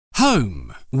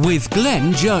Home with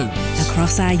Glenn Jones.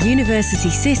 Across our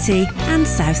university city and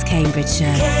South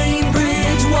Cambridgeshire.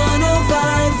 Cambridge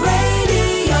 105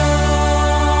 Radio.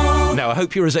 Now, I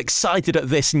hope you're as excited at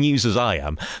this news as I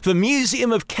am. The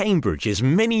Museum of Cambridge's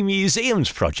Mini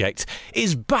Museums project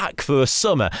is back for the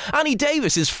summer. Annie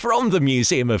Davis is from the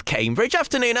Museum of Cambridge.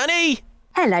 Afternoon, Annie.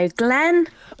 Hello, Glenn.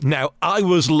 Now, I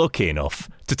was lucky enough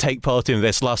to take part in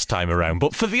this last time around,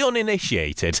 but for the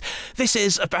uninitiated, this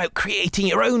is about creating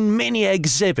your own mini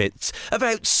exhibit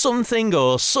about something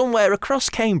or somewhere across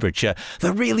Cambridgeshire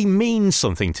that really means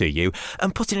something to you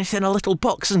and putting it in a little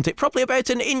box, isn't it? Probably about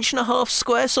 1.5 inches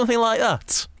square, something like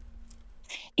that.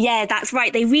 Yeah, that's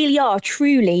right. They really are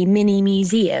truly mini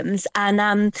museums.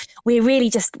 And we're really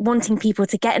just wanting people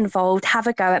to get involved, have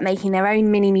a go at making their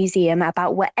own mini museum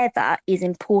about whatever is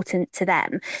important to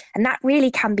them. And that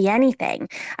really can be anything.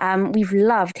 We've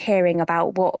loved hearing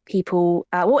about what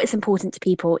is important to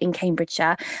people in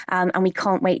Cambridgeshire. And we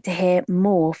can't wait to hear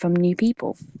more from new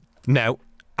people. Now,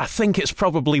 I think it's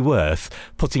probably worth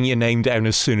putting your name down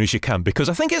as soon as you can, because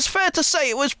I think it's fair to say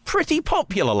it was pretty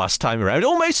popular last time around.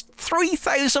 Almost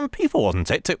 3,000 people,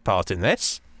 wasn't it, took part in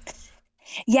this?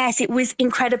 Yes, it was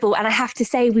incredible, and I have to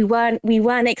say we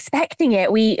weren't expecting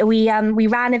it. We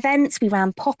ran events, we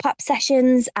ran pop-up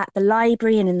sessions at the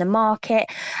library and in the market,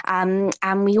 and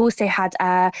we also had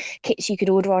kits you could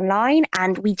order online,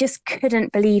 and we just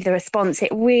couldn't believe the response.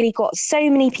 It really got so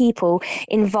many people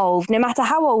involved. No matter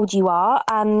how old you are,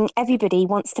 everybody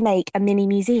wants to make a mini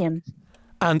museum.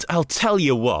 And I'll tell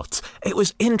you what, it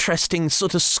was interesting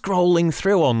sort of scrolling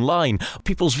through online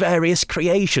people's various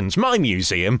creations. My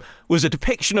museum was a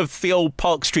depiction of the old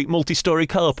Park Street multi-storey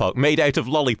car park made out of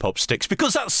lollipop sticks,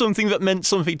 because that's something that meant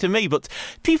something to me. But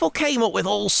people came up with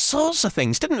all sorts of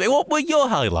things, didn't they? What were your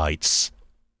highlights?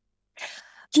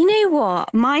 Do you know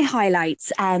what? My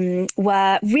highlights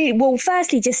were really, well,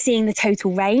 firstly, just seeing the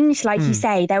total range. Like you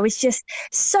say, there was just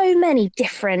so many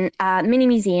different mini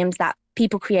museums that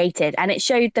people created, and it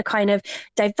showed the kind of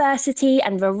diversity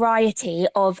and variety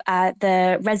of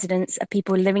the residents of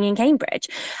people living in Cambridge.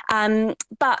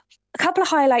 But a couple of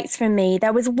highlights from me.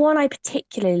 There was one I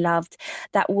particularly loved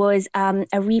that was a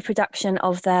reproduction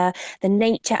of the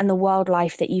nature and the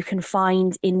wildlife that you can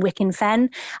find in Wicken Fen.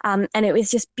 And it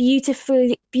was just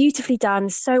beautifully done,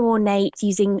 so ornate,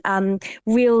 using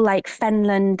real like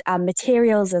Fenland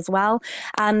materials as well.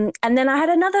 And then I had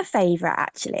another favourite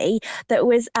actually that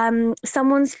was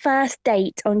someone's first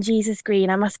date on Jesus Green.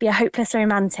 I must be a hopeless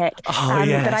romantic.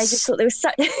 Yes. But I just thought there was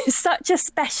such a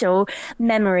special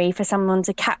memory for someone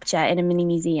to capture in a mini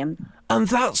museum. And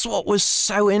that's what was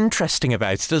so interesting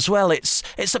about it as well.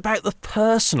 It's about the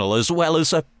personal as well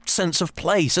as a sense of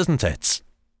place, isn't it?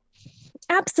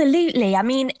 Absolutely. I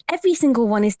mean, every single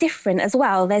one is different as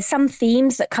well. There's some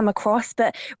themes that come across,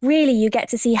 but really you get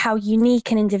to see how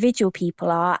unique and individual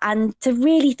people are, and to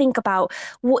really think about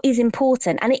what is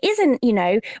important. And it isn't,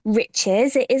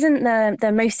 riches. It isn't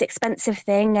the most expensive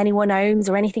thing anyone owns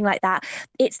or anything like that.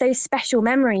 It's those special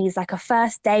memories like a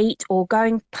first date, or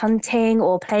going punting,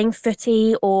 or playing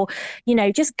footy, or,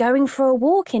 just going for a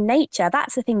walk in nature.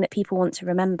 That's the thing that people want to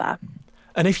remember.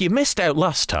 And if you missed out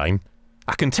last time,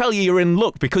 I can tell you're in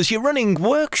luck, because you're running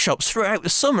workshops throughout the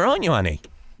summer, aren't you, Annie?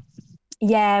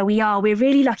 Yeah, we are. We're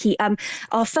really lucky.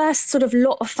 Our first sort of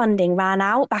lot of funding ran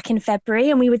out back in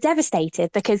February, and we were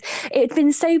devastated because it had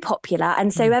been so popular.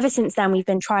 And so ever since then, we've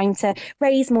been trying to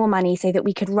raise more money so that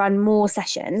we could run more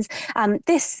sessions.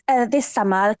 This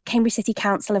summer, Cambridge City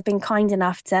Council have been kind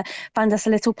enough to fund us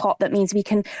a little pot that means we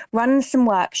can run some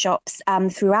workshops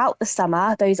throughout the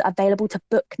summer. Those are available to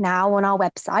book now on our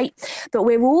website. But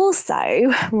we're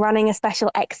also running a special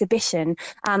exhibition.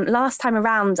 Last time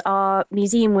around, our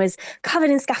museum was covered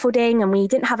in scaffolding and we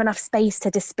didn't have enough space to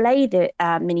display the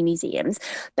mini museums.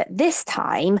 But this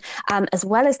time, as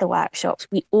well as the workshops,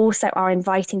 we also are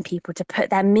inviting people to put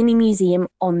their mini museum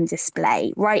on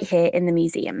display right here in the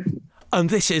museum. And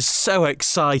this is so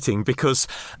exciting, because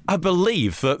I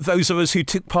believe that those of us who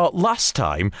took part last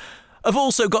time have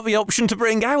also got the option to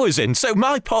bring ours in. So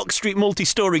my Park Street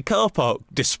multi-storey car park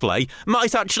display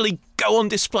might actually go on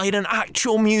display in an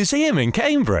actual museum in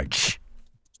Cambridge.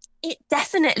 It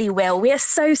definitely will. We are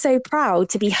so proud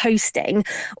to be hosting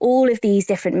all of these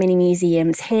different mini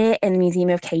museums here in the Museum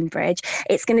of Cambridge.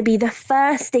 It's going to be the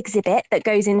first exhibit that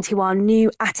goes into our new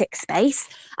attic space.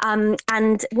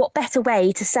 And what better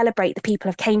way to celebrate the people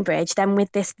of Cambridge than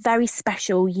with this very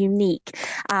special, unique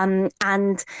and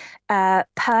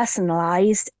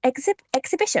personalised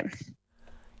exhibition.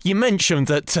 You mentioned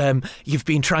that you've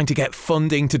been trying to get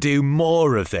funding to do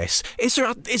more of this. Is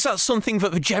that something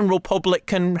that the general public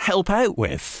can help out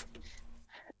with?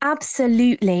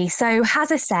 Absolutely. So,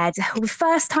 as I said, the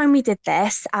first time we did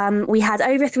this, we had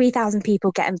over 3,000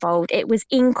 people get involved. It was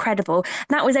incredible.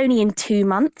 And that was only in 2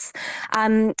 months.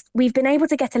 We've been able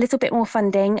to get a little bit more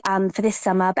funding for this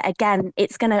summer, but again,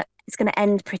 it's going to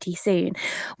end pretty soon.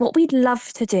 What we'd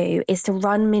love to do is to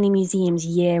run mini museums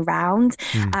year round.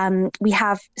 We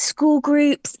have school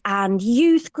groups and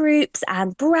youth groups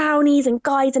and brownies and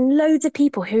guides and loads of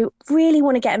people who really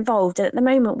want to get involved. And at the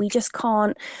moment, we just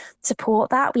can't support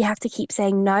that. We have to keep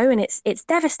saying no, and it's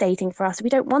devastating for us. We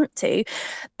don't want to.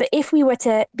 But if we were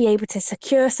to be able to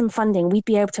secure some funding, we'd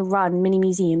be able to run mini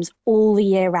museums all the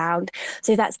year round.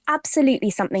 So that's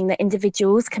absolutely something that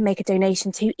individuals can make a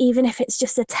donation to, even if it's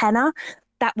just a tenner.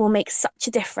 That will make such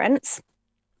a difference.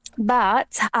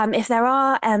 But if there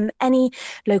are any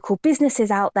local businesses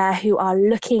out there who are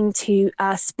looking to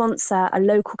sponsor a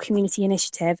local community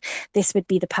initiative, this would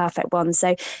be the perfect one.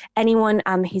 So anyone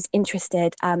who's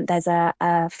interested, there's a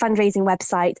fundraising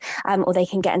website, or they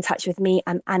can get in touch with me.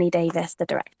 I'm Annie Davis, the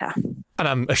director. And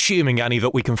I'm assuming, Annie,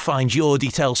 that we can find your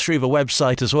details through the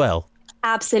website as well.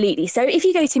 Absolutely. So if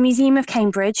you go to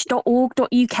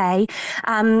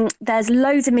museumofcambridge.org.uk, there's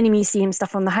loads of mini museum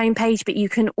stuff on the homepage, but you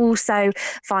can also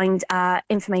find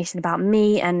information about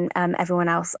me and everyone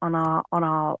else on our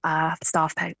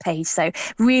staff page. So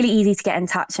really easy to get in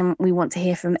touch, and we want to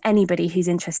hear from anybody who's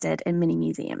interested in mini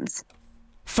museums.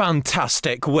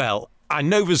 Fantastic. Well, I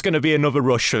know there's going to be another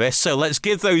rush for this, so let's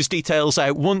give those details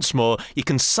out once more. You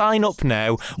can sign up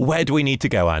now. Where do we need to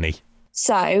go, Annie?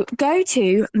 So go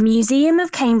to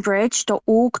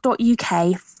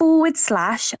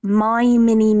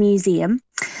museumofcambridge.org.uk/my-mini-museum.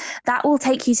 That will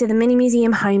take you to the mini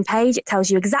museum homepage. It tells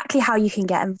you exactly how you can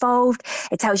get involved.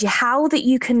 It tells you how that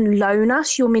you can loan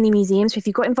us your mini museum. So if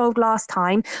you got involved last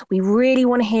time, we really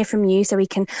want to hear from you so we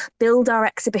can build our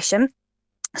exhibition.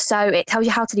 So it tells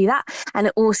you how to do that, and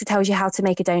it also tells you how to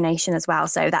make a donation as well.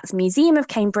 So that's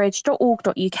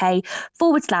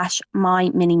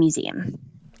museumofcambridge.org.uk/my-mini-museum.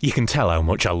 You can tell how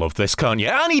much I love this, can't you?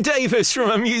 Annie Davis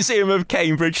from a Museum of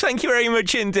Cambridge. Thank you very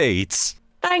much indeed.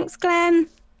 Thanks, Glenn.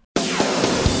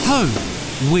 Home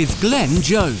with Glenn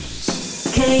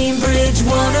Jones. Cambridge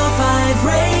 105.